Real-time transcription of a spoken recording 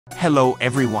Hello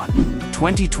everyone.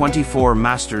 2024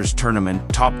 Masters Tournament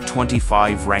Top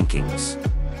 25 Rankings.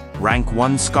 Rank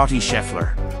 1 Scottie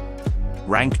Scheffler.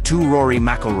 Rank 2 Rory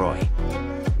McIlroy.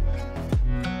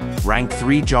 Rank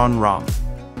 3 Jon Rahm.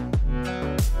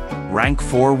 Rank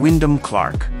 4 Wyndham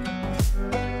Clark.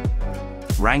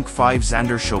 Rank 5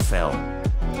 Xander Schauffele.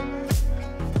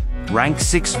 Rank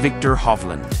 6 Viktor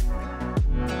Hovland.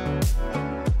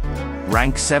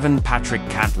 Rank 7 Patrick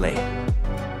Cantlay.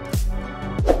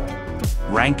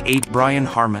 Rank 8 Brian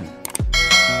Harman.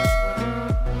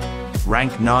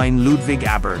 Rank 9 Ludwig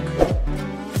Aberg.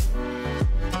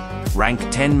 Rank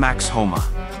 10 Max Homa.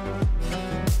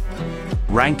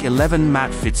 Rank 11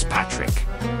 Matt Fitzpatrick.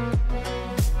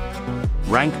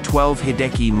 Rank 12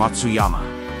 Hideki Matsuyama.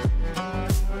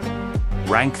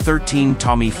 Rank 13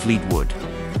 Tommy Fleetwood.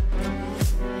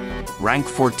 Rank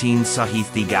 14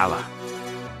 Sahith Theegala.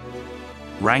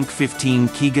 Rank 15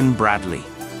 Keegan Bradley.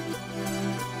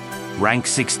 Rank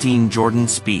 16 Jordan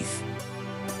Spieth.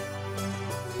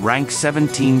 Rank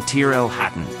 17 Tyrrell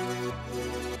Hatton.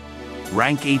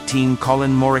 Rank 18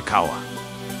 Colin Morikawa.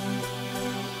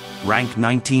 Rank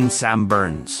 19 Sam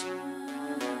Burns.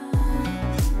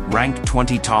 Rank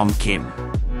 20 Tom Kim.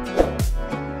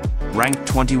 Rank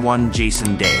 21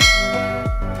 Jason Day.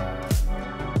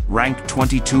 Rank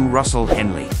 22 Russell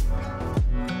Henley.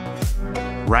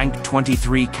 Rank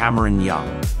 23 Cameron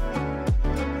Young.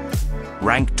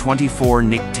 Rank 24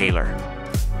 Nick Taylor.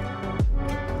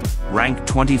 Rank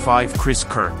 25 Chris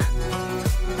Kirk.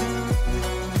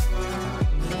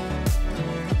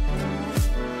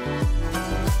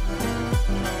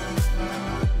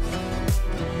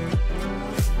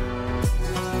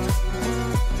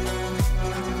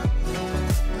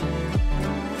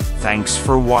 Thanks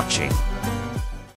for watching.